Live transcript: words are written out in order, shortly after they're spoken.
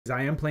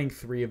I am playing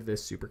 3 of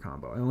this super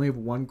combo. I only have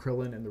 1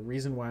 Krillin, and the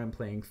reason why I'm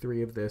playing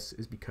 3 of this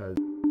is because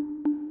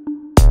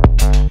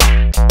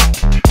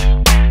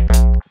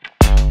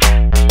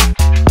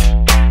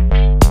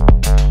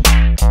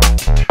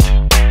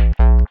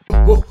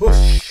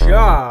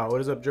what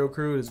is up, Joe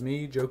Crew? It is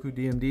me, Goku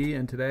DMD,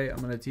 and today I'm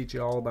going to teach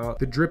you all about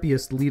the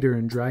drippiest leader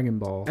in Dragon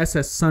Ball,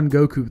 SS Son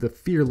Goku, the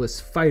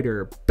fearless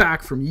fighter,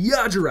 back from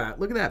Yajarat.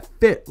 Look at that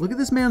fit. Look at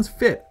this man's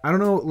fit. I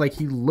don't know, like,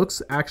 he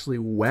looks actually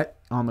wet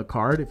on the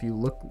card. If you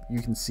look,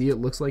 you can see it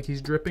looks like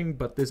he's dripping,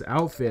 but this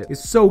outfit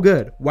is so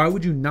good. Why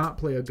would you not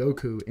play a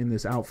Goku in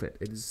this outfit?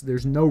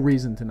 There's no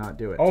reason to not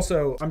do it.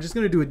 Also, I'm just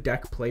going to do a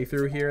deck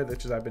playthrough here,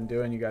 which is I've been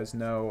doing. You guys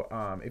know,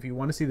 if you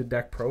want to see the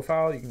deck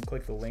profile, you can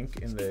click the link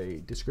in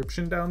the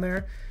description down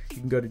there. You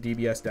can go to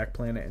DBS Deck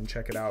Planet and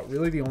check it out.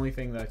 Really, the only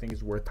thing that I think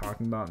is worth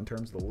talking about in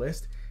terms of the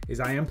list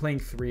is I am playing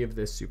 3 of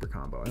this super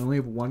combo. I only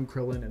have 1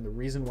 Krillin, and the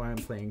reason why I'm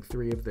playing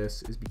 3 of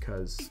this is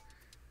because,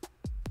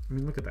 I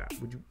mean, look at that.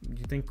 Would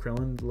you think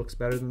Krillin looks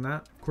better than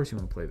that? Of course you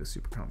want to play this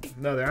super combo.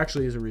 No, there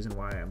actually is a reason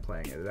why I'm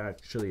playing it. It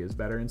actually is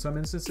better in some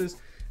instances.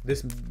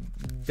 This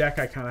deck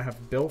I kind of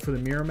have built for the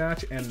mirror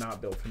match and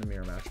not built for the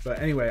mirror match. But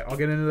anyway, I'll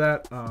get into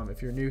that.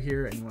 If you're new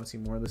here and you want to see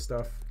more of this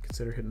stuff,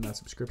 consider hitting that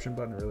subscription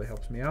button. It really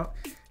helps me out.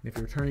 And if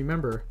you're a returning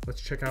member,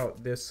 let's check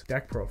out this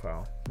deck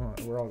profile. Well,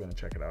 we're all going to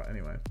check it out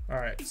anyway. All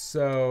right,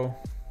 so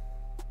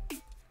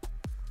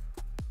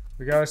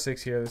we got our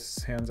 6 here.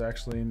 This hand's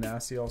actually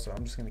nasty also.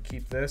 I'm just going to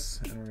keep this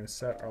and we're going to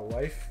set our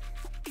life.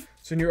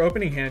 So in your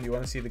opening hand, you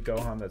want to see the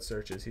Gohan that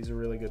searches. He's a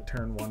really good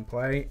turn 1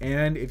 play.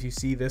 And if you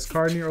see this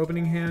card in your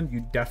opening hand,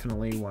 you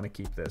definitely want to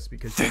keep this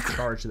because you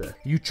charge this.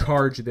 You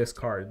charge this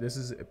card. This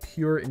is a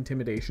pure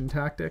intimidation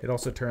tactic. It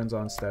also turns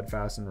on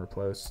Steadfast and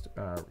Riposte.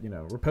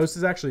 Riposte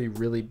is actually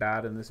really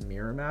bad in this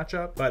mirror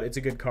matchup, but it's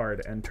a good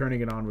card. And turning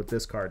it on with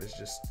this card is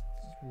just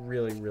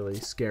really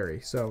scary.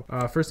 So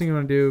first thing you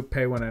want to do,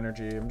 pay 1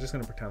 energy. I'm just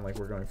going to pretend like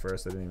we're going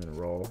first. I didn't even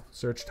roll.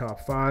 Search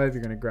top 5.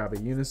 You're going to grab a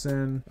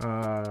Unison.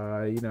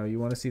 You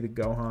want to see the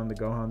Gohan. The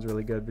Gohan's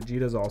really good.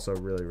 Vegeta's also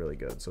really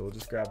good. So we'll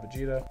just grab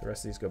Vegeta. The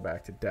rest of these go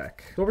back to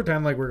deck. So we'll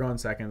pretend like we're going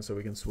second so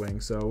we can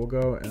swing. So we'll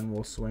go and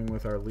we'll swing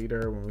with our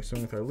leader. When we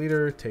swing with our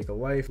leader, take a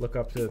life, look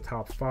up to the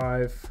top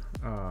 5,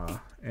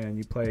 and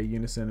you play a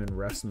Unison in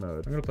rest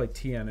mode. I'm going to play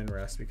TN in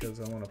rest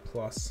because I want to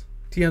plus.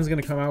 TN's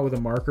going to come out with a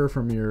marker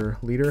from your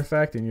leader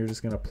effect, and you're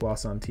just going to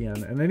plus on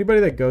TN. And anybody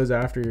that goes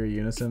after your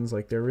Unisons,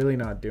 like, they're really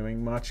not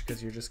doing much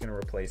because you're just going to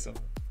replace them.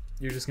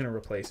 You're just going to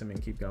replace them and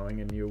keep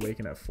going, and you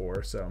awaken at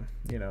 4, so,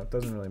 you know, it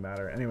doesn't really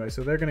matter. Anyway,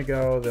 so they're going to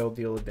go, they'll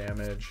deal the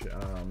damage,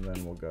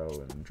 then we'll go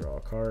and draw a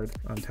card,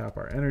 untap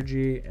our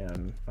energy,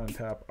 and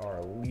untap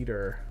our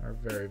leader, our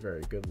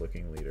very good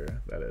looking leader,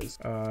 that is.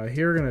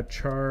 Here we're going to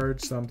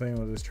charge something.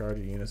 We'll just charge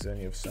a Unison.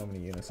 You have so many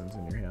Unisons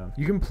in your hand.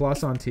 You can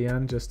plus on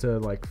TN just to,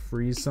 like,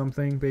 freeze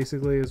something,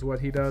 basically, is what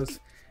he does.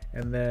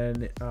 And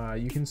then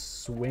you can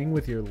swing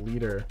with your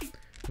leader.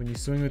 When you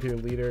swing with your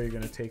leader, you're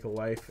going to take a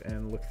life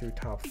and look through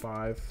top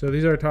 5. So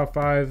these are top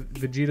 5.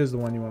 Vegeta's the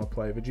one you want to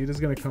play. Vegeta's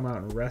going to come out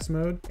in rest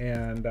mode,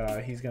 and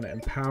he's going to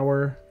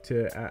empower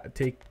to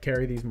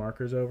carry these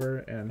markers over,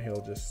 and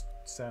he'll just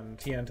send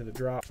TN to the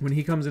drop. When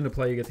he comes into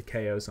play, you get to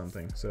KO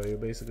something. So you'll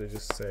basically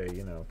just say,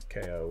 you know,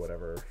 KO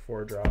whatever,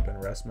 4 drop in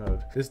rest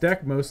mode. This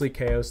deck mostly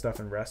KO stuff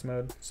in rest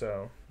mode,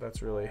 so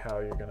that's really how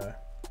you're going to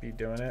be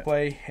doing it.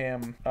 Play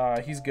him.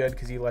 He's good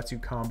because he lets you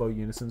combo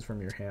Unisons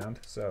from your hand,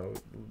 so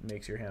it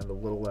makes your hand a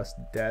little less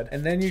dead.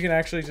 And then you can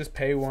actually just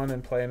pay 1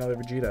 and play another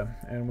Vegeta.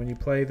 And when you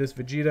play this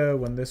Vegeta,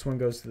 when this one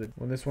goes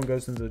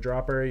into the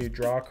dropper, you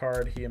draw a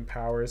card. He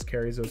empowers,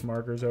 carries those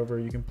markers over.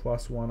 You can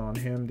plus 1 on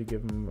him to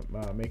give him,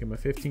 make him a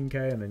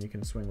 15k, and then you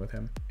can swing with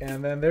him.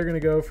 And then they're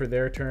gonna go for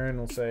their turn.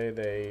 We'll say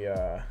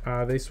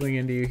they swing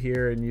into you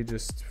here, and you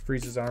just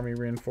freeze his army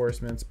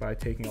reinforcements by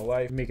taking a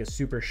life. Make a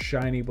super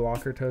shiny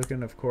blocker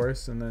token, of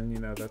course. And then, you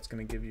know, that's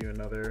going to give you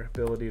another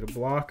ability to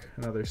block,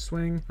 another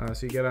swing.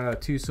 So you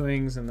get 2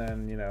 swings, and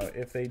then, you know,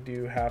 if they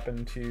do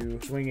happen to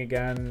swing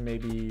again,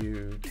 maybe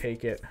you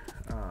take it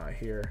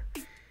here.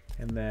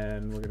 And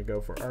then we're going to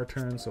go for our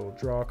turn. So we'll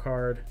draw a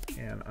card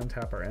and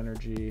untap our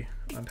energy,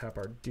 untap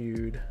our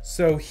dude.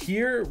 So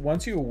here,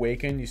 once you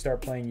awaken, you start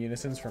playing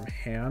Unisons from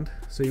hand.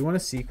 So you want to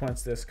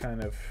sequence this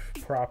kind of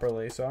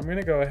properly. So I'm going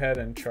to go ahead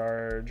and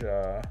charge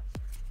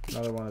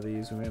another one of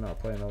these. We may not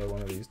play another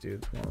one of these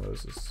dudes. One of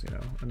those is, you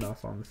know,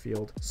 enough on the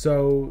field.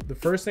 So the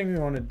first thing we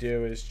want to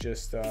do is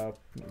just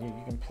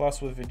you can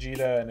plus with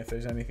Vegeta, and if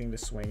there's anything to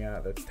swing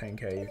at that's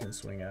 10k, you can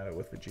swing at it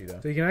with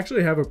Vegeta. So you can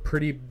actually have a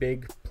pretty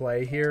big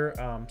play here.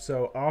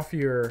 So off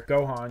your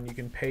Gohan, you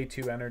can pay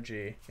 2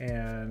 energy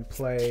and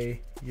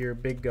play your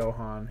big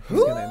Gohan. He's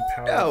going to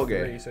empower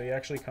 3, so he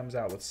actually comes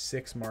out with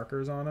 6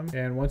 markers on him.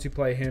 And once you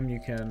play him,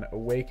 you can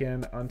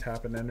awaken,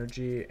 untap an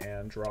energy,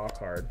 and draw a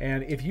card.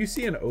 And if you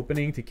see an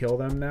opening to kill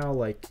them now,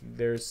 like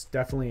there's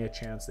definitely a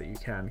chance that you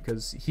can,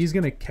 because he's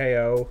gonna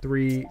KO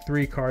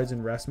three cards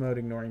in rest mode,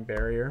 ignoring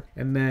barrier,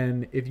 and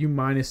then if you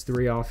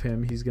 -3 off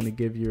him, he's gonna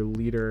give your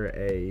leader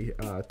a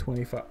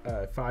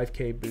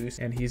 5k boost,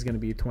 and he's gonna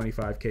be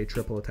 25k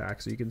triple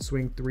attack. So you can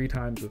swing 3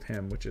 times with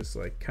him, which is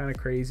like kind of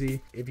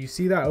crazy. If you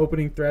see that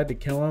opening thread to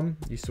kill him,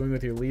 you swing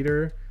with your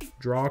leader,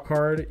 draw a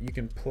card. You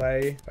can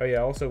play. Oh yeah,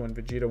 also when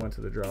Vegeta went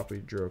to the drop, we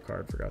drew a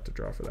card. Forgot to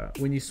draw for that.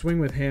 When you swing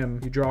with him,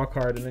 you draw a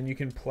card, and then you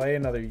can play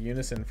another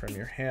unison from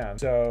your hand.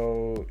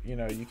 So you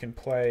know, you can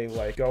play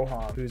like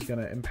Gohan, who's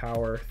gonna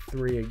empower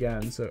 3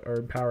 again, so, or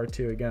empower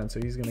 2 again, so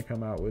he's gonna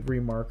come out with 3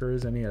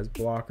 markers, and he has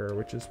blocker,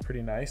 which is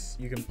pretty nice.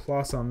 You can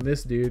plus on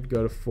this dude,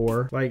 go to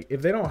 4. Like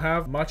if they don't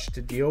have much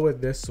to deal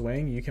with this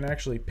swing, you can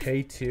actually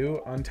pay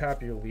 2,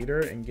 untap your leader,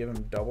 and give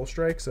him double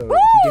strike. So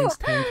he gains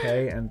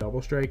 10k and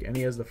double strike, and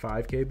he has the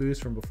 5k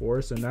boost from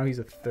before, so now he's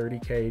a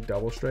 30k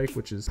double strike,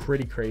 which is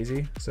pretty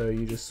crazy. So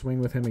you just swing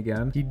with him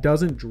again. He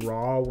doesn't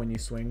draw when you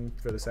swing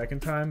for the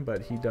second time,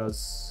 but he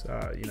does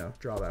you know,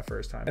 draw that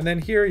first time. And then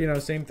here, you know,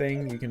 same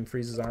thing, you can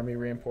freeze his army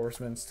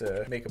reinforcements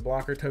to make a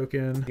blocker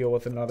token, deal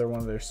with another one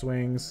of their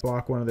swings,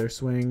 block one of their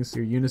swings.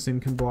 Your unison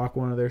can block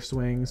one of their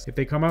swings. If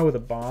they come out with a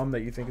bomb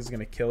that you think is going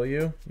to kill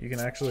you, you can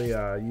actually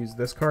use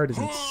this card. It's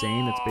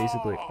insane. It's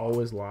basically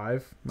always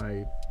live.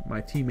 My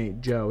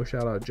teammate Joe,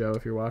 shout out Joe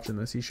if you're watching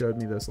this, he showed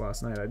me this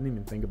last night. I didn't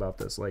even think about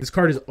this. Like, this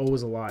card is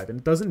always alive, and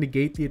it doesn't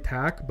negate the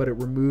attack, but it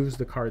removes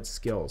the card's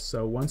skills.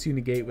 So once you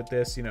negate with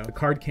this, you know, the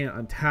card can't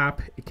untap.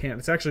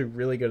 It's actually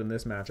really good in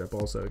this matchup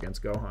also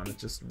against Gohan.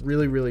 It's just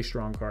really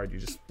strong card. You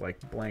just like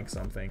blank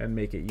something and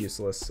make it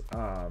useless.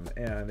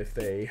 And if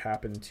they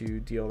happen to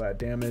deal that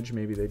damage,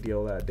 maybe they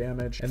deal that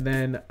damage. And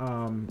then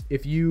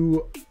if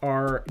you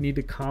need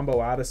to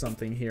combo out of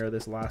something here,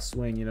 this last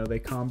swing, you know, they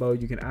combo,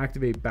 you can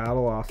activate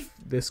battle off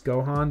this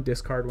Gohan,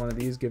 discard one of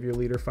these, give your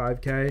leader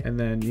 5k, and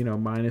then, you know,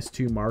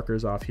 -2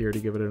 markers off here to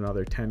give it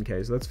another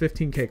 10k. So that's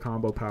 15k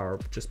combo power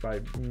just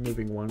by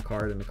moving 1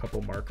 card and a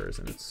couple markers,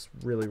 and it's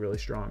really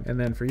strong. And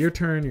then for your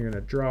turn, you're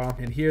gonna draw,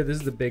 and here, this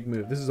is the big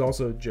move. This is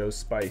also Joe's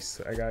spice.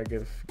 I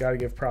gotta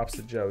give props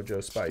to Joe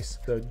Spice.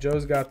 So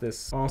Joe's got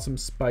this awesome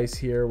spice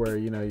here where,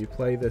 you know, you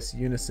play this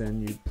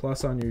unison, you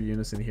plus on your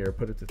unison here,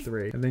 put it to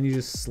 3, and then you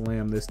just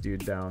slam this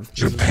dude down.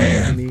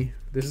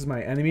 This is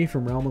my enemy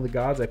from Realm of the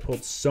Gods. I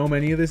pulled so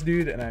many of this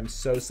dude, and I'm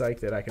so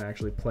psyched that I can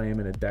actually play him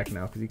in a deck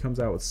now, because he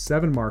comes out with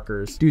 7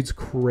 markers. Dude's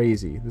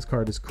crazy. This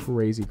card is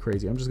crazy.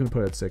 I'm just gonna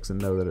put it at 6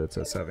 and know that it's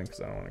at 7,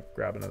 because I don't want to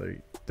grab another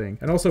thing.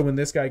 And also, when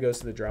this guy goes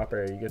to the drop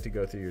area, you get to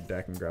go through your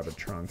deck and grab a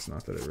Trunks.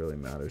 Not that it really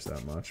matters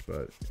that much,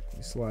 but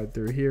you slide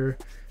through here,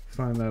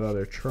 find that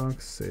other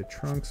Trunks, say,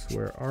 Trunks,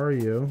 where are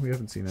you? We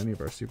haven't seen any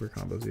of our super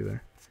combos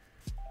either.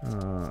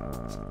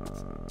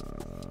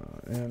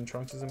 And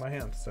Trunks is in my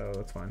hand, so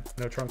that's fine.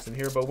 No Trunks in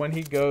here, but when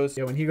he goes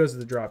to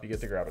the drop, you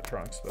get to grab a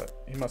Trunks, but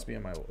he must be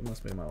in my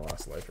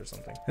last life or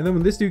something. And then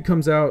when this dude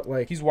comes out,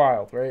 like, he's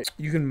wild, right?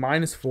 You can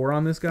 -4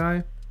 on this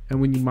guy, and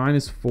when you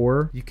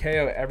 -4, you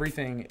KO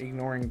everything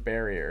ignoring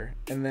barrier,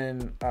 and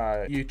then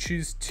you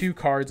choose 2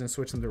 cards and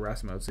switch them to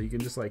rest mode, so you can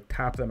just like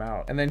tap them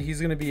out. And then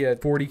he's gonna be a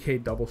 40k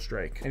double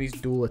strike, and he's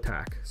dual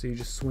attack, so you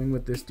just swing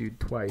with this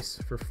dude twice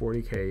for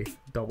 40k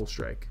double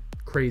strike.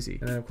 Crazy.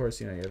 And then of course,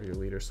 you know, you have your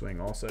leader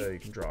swing also. You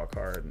can draw a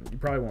card, and you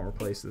probably won't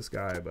replace this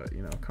guy, but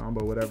you know,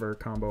 combo whatever,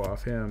 combo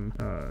off him,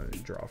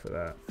 you draw for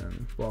that,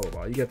 and blah blah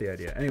blah. You get the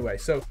idea. Anyway,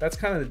 so that's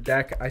kind of the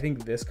deck. I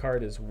think this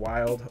card is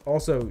wild.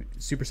 Also,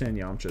 Super Saiyan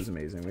Yamcha is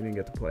amazing. We didn't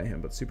get to play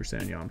him, but Super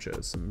Saiyan Yamcha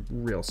is some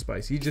real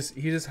spice. He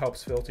just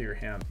helps filter your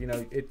hand. You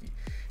know,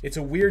 it's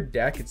a weird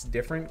deck. It's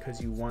different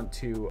because you want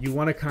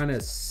to kind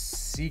of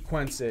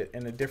sequence it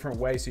in a different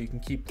way so you can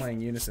keep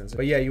playing unisons.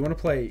 But yeah, you want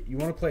to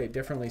play it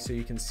differently so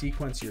you can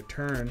sequence your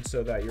turn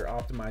so that you're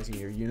optimizing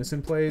your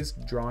unison plays,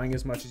 drawing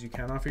as much as you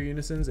can off your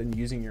unisons, and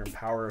using your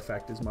empower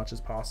effect as much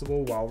as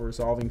possible while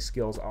resolving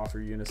skills off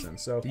your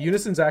unisons. So the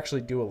unisons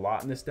actually do a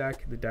lot in this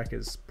deck. The deck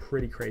is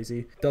pretty crazy.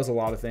 It does a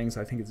lot of things.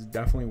 I think it's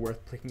definitely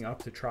worth picking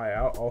up to try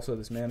out. Also,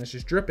 this man is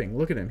just dripping.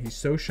 Look at him. He's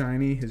so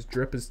shiny. His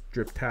drip is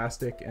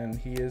drip-tastic, and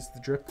he is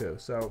the drip goo.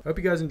 So I hope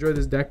you guys enjoyed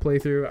this deck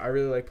playthrough. I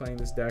really like playing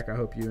this deck. I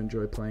hope you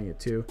enjoy playing it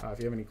too. If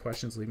you have any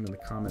questions, leave them in the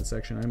comment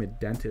section. I'm a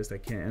dentist. I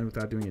can't end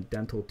without doing a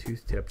dental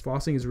tooth tip.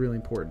 Flossing is really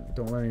important.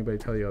 Don't let anybody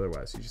tell you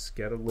otherwise. You just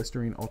get a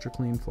Listerine Ultra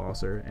Clean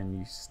flosser and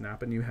you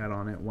snap a new head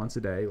on it once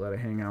a day. Let it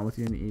hang out with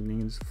you in the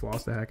evening and just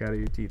floss the heck out of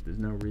your teeth. There's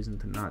no reason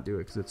to not do it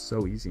because it's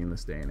so easy in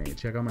this day and age.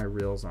 Check out my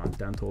reels on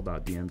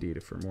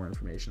dental.dmd for more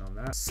information on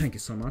that. Thank you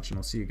so much, and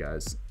I'll see you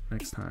guys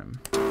next time.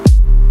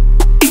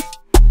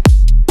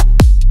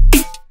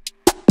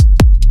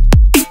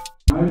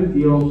 I have a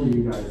deal for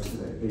you guys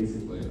today,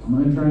 basically. I'm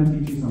going to try and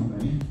teach you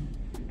something.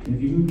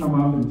 If you can come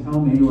up and tell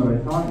me what I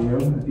taught you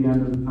at the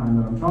end of the time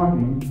that I'm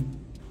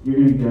talking, you're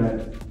going to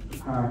get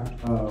a pack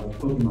of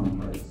Pokemon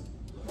cards.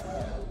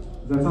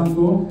 Does that sound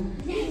cool?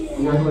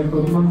 You guys like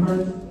Pokemon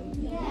cards?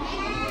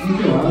 Me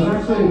too.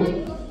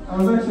 I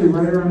was actually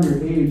right around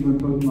your age when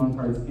Pokemon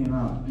cards came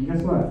out. And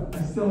guess what?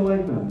 I still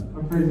like them.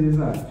 How crazy is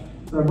that?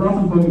 So I brought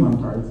some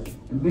Pokemon cards.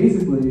 And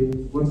basically,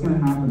 what's going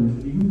to happen is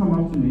if you can come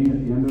up to me at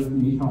the end of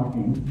me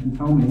talking and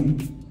tell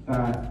me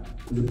that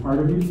there's a part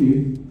of your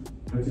tooth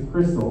that's a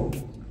crystal,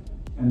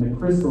 and the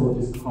crystal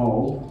is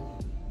called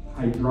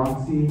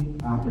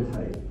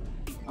hydroxyapatite.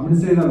 I'm going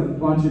to say that a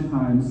bunch of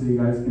times so you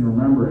guys can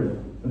remember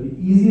it. But the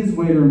easiest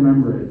way to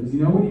remember it is,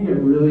 you know when you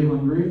get really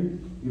hungry,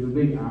 you have a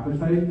big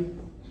appetite?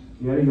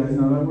 Yeah, you guys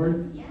know that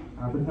word? Yeah.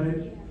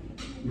 Appetite?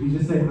 If you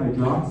just say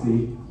hydroxy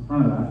in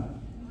front of that,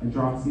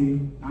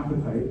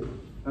 hydroxyapatite,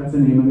 that's the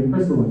name of the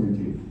crystal in your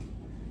tooth.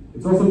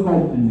 It's also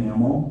called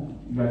enamel.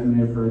 You guys may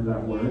have heard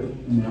that word,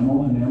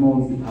 enamel.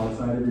 Enamel is the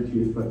outside of your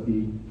tooth, but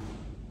the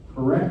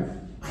correct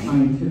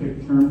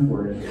scientific term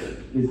for it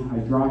is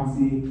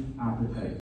hydroxyapatite.